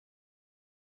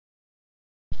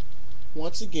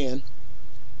Once again,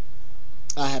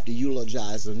 I have to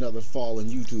eulogize another fallen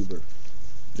YouTuber.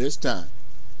 This time,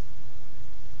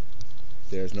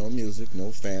 there's no music,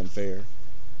 no fanfare.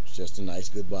 It's just a nice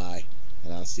goodbye,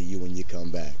 and I'll see you when you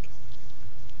come back.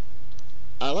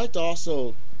 I like to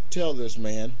also tell this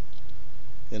man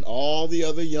and all the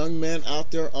other young men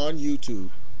out there on YouTube,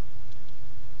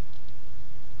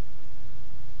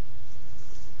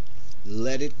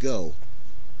 let it go.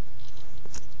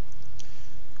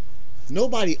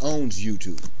 Nobody owns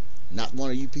YouTube. Not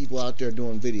one of you people out there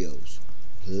doing videos.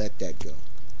 Let that go.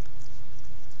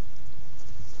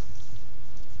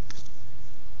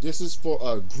 This is for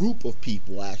a group of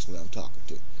people, actually, I'm talking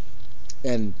to.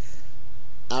 And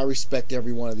I respect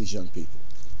every one of these young people.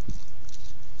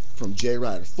 From J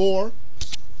Rider 4,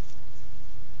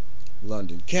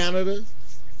 London, Canada,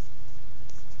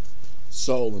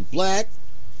 Soul and Black,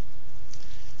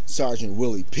 Sergeant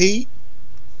Willie Pete,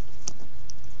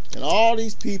 and all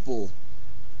these people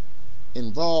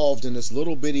involved in this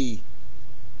little bitty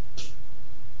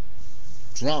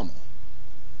drama.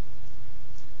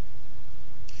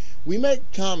 We make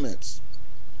comments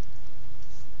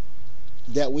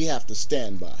that we have to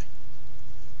stand by.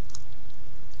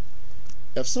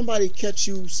 If somebody catch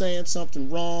you saying something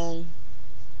wrong,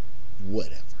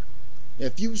 whatever.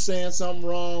 If you saying something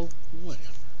wrong,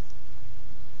 whatever.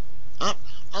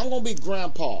 I'm gonna be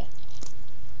grandpa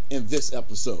in this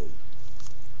episode.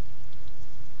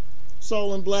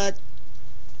 Soul and Black,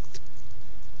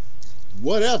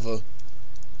 whatever,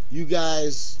 you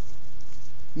guys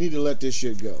need to let this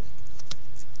shit go.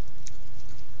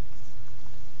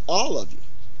 All of you.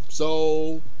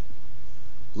 Soul,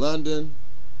 London,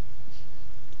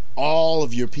 all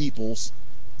of your peoples,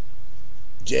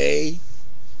 Jay,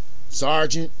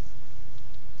 Sergeant,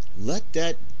 let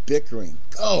that bickering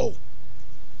go.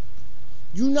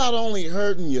 You not only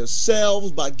hurting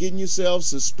yourselves by getting yourselves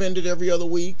suspended every other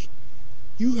week,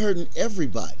 you hurting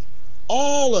everybody.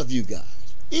 All of you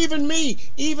guys. Even me.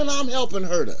 Even I'm helping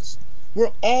hurt us.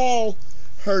 We're all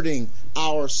hurting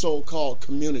our so-called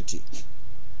community.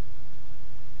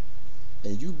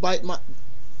 And you bite my...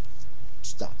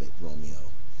 Stop it, Romeo.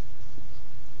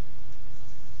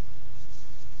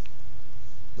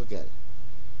 Look at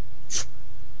it.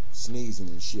 Sneezing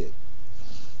and shit.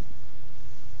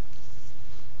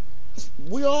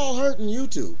 We all hurting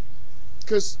YouTube.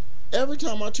 Because every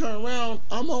time I turn around,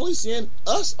 I'm only seeing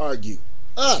us argue.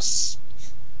 Us.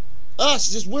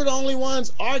 Us. Just we're the only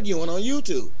ones arguing on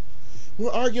YouTube.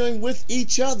 We're arguing with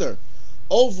each other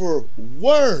over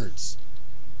words.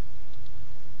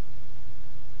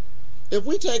 If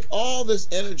we take all this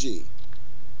energy,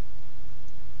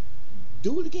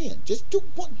 do it again. Just do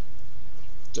one.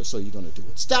 Just so you're going to do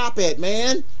it. Stop it,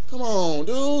 man. Come on,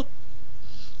 dude.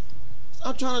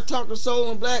 I'm trying to talk to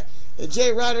Soul and Black and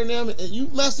J Rider and them, and you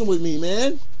messing with me,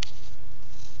 man.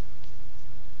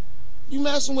 You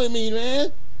messing with me,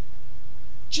 man.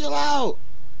 Chill out.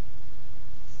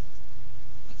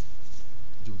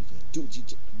 Do it again. Do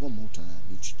it one more time.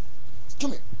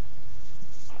 Come here.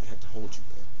 I have to hold you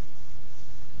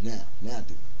there. Now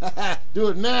do it. Do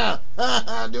it now.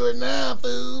 Do it now,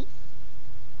 fool.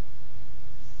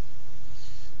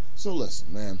 So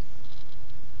listen, man.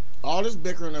 All this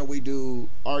bickering that we do,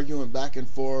 arguing back and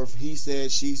forth, he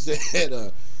said, she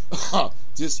said,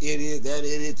 this idiot, that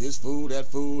idiot, this fool, that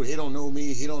fool, he don't know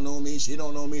me, he don't know me, she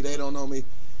don't know me, they don't know me.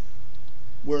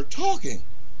 We're talking.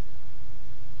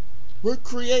 We're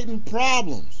creating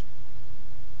problems.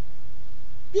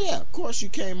 Yeah, of course you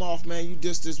came off, man, you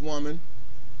dissed this woman,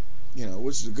 you know,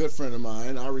 which is a good friend of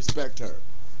mine. I respect her.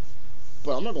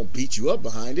 But I'm not going to beat you up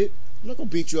behind it. I'm not going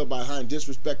to beat you up behind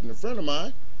disrespecting a friend of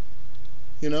mine.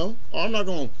 You know, or I'm not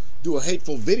going to do a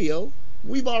hateful video.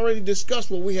 We've already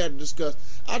discussed what we had to discuss.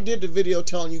 I did the video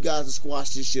telling you guys to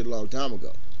squash this shit a long time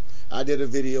ago. I did a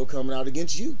video coming out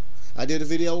against you. I did a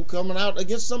video coming out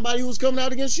against somebody who was coming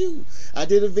out against you. I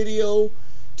did a video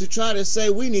to try to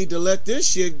say we need to let this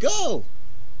shit go.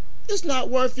 It's not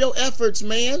worth your efforts,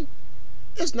 man.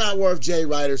 It's not worth J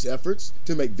Rider's efforts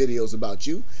to make videos about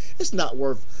you. It's not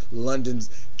worth London's,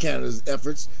 Canada's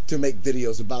efforts to make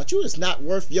videos about you. It's not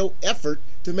worth your effort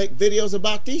to make videos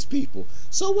about these people.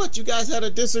 So what? You guys had a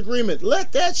disagreement.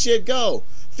 Let that shit go.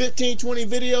 15, 20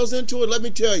 videos into it, let me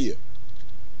tell you.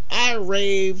 I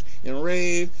raved and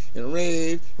raved and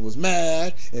raved and was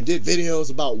mad and did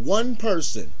videos about one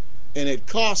person, and it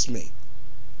cost me.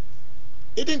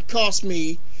 It didn't cost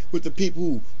me with the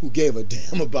people who gave a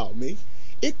damn about me.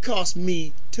 It cost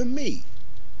me to me.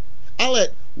 I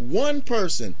let one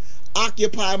person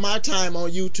occupy my time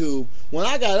on YouTube when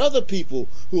I got other people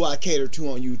who I cater to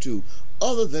on YouTube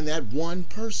other than that one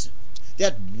person.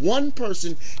 That one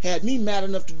person had me mad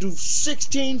enough to do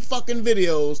 16 fucking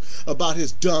videos about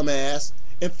his dumb ass.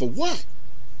 And for what?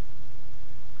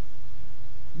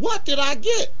 What did I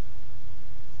get?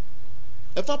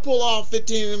 If I pull off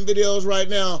 15 of them videos right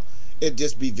now, it'd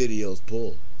just be videos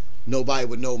pulled. Nobody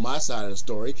would know my side of the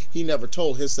story. He never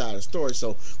told his side of the story.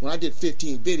 So when I did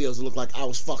 15 videos, it looked like I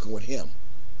was fucking with him.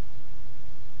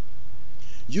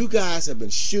 You guys have been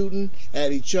shooting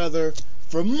at each other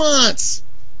for months,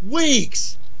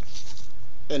 weeks.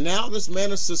 And now this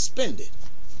man is suspended.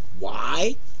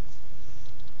 Why?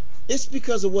 It's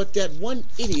because of what that one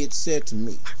idiot said to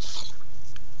me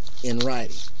in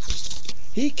writing.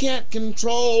 He can't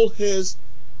control his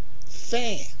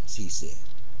fans, he said.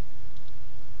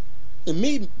 And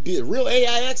me,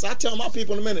 TheRealAix, I tell my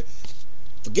people in a minute,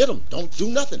 forget them, don't do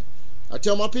nothing. I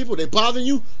tell my people, they bothering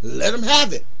you, let them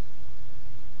have it.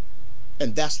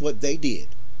 And that's what they did.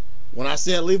 When I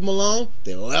said leave them alone,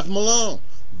 they left them alone.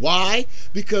 Why?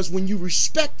 Because when you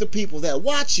respect the people that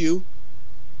watch you,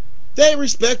 they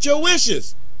respect your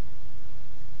wishes.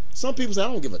 Some people say, I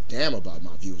don't give a damn about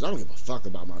my viewers. I don't give a fuck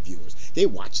about my viewers. They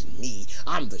watching me.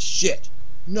 I'm the shit.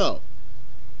 No.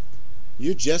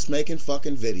 You're just making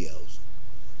fucking videos.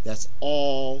 That's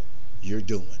all you're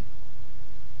doing.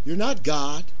 You're not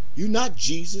God. You're not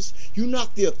Jesus. You're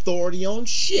not the authority on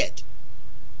shit.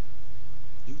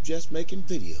 You're just making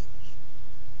videos.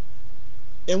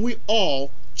 And we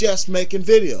all just making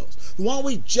videos. Why don't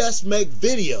we just make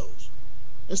videos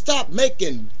and stop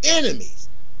making enemies?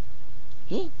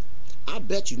 I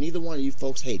bet you neither one of you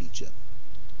folks hate each other.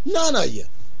 None of you.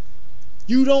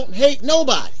 You don't hate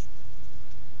nobody.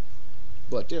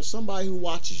 But there's somebody who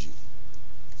watches you.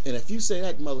 And if you say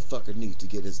that motherfucker needs to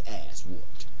get his ass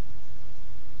whooped,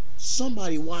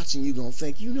 somebody watching you gonna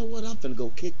think, you know what, I'm finna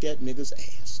go kick that nigga's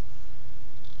ass.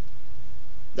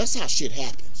 That's how shit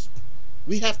happens.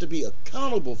 We have to be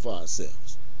accountable for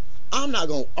ourselves. I'm not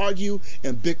gonna argue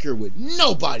and bicker with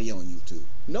nobody on YouTube.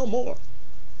 No more.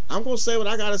 I'm gonna say what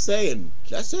I gotta say and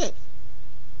that's it.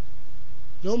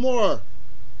 No more.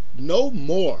 No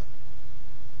more.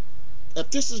 If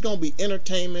this is going to be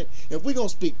entertainment, if we're going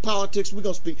to speak politics, we're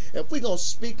going to speak. If we're going to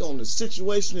speak on the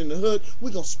situation in the hood,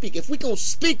 we're going to speak. If we're going to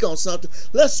speak on something,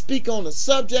 let's speak on the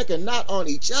subject and not on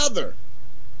each other.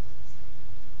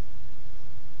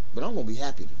 But I'm going to be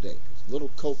happy today because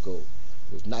little Coco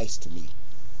was nice to me.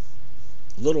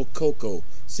 Little Coco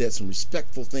said some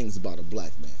respectful things about a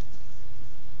black man.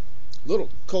 Little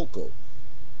Coco.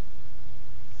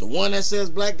 The one that says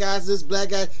black guys this, black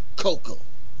guy, Coco.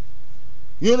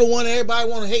 You're the one that everybody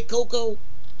want to hate, Coco?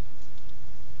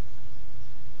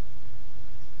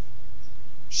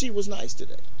 She was nice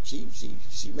today. She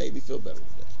made me feel better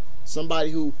today.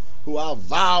 Somebody who I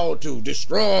vowed to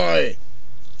destroy.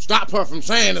 Stop her from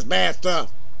saying this bad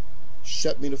stuff.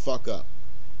 Shut me the fuck up.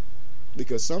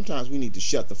 Because sometimes we need to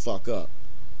shut the fuck up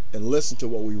and listen to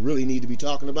what we really need to be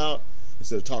talking about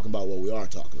instead of talking about what we are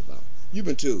talking about. You've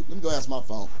been too. Let me go ask my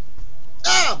phone.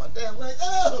 Ah, my damn leg.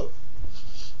 Oh!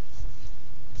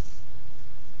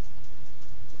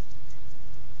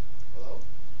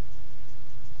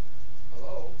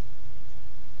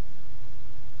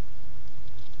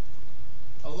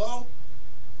 Hello?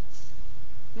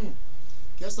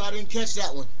 Guess I didn't catch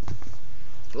that one.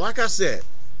 Like I said,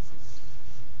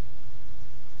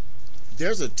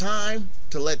 there's a time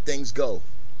to let things go.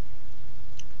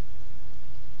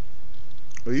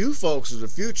 Well, you folks are the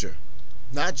future.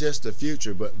 Not just the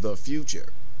future, but the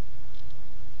future.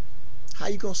 How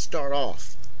you gonna start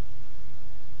off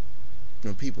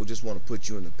when people just want to put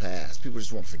you in the past? People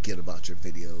just want to forget about your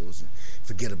videos and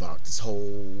forget about this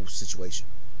whole situation.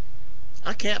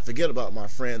 I can't forget about my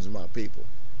friends and my people.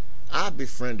 I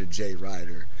befriended Jay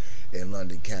Ryder in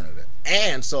London, Canada,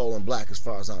 and Soul and Black as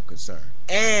far as I'm concerned,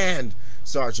 and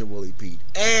Sergeant Willie Pete,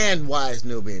 and Wise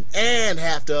Nubian, and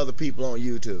half the other people on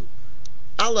YouTube.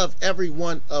 I love every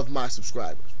one of my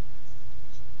subscribers.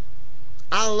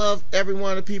 I love every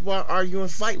one of the people I argue and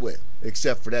fight with,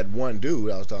 except for that one dude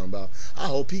I was talking about. I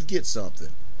hope he gets something.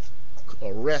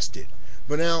 Arrested.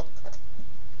 But now,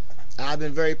 I've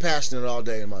been very passionate all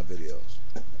day in my videos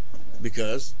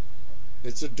because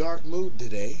it's a dark mood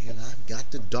today and I've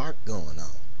got the dark going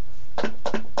on.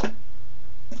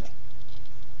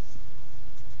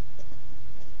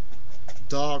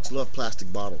 Dogs love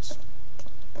plastic bottles,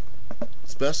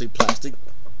 especially plastic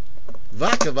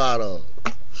vodka bottle.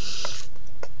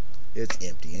 It's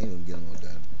empty. Ain't gonna get on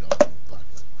that dog vodka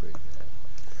like crazy.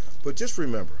 But just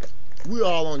remember, we're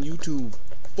all on YouTube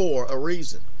for a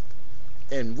reason.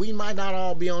 And we might not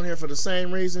all be on here for the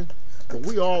same reason, but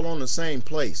we all on the same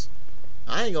place.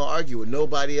 I ain't gonna argue with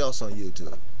nobody else on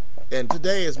YouTube. And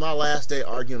today is my last day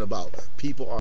arguing about people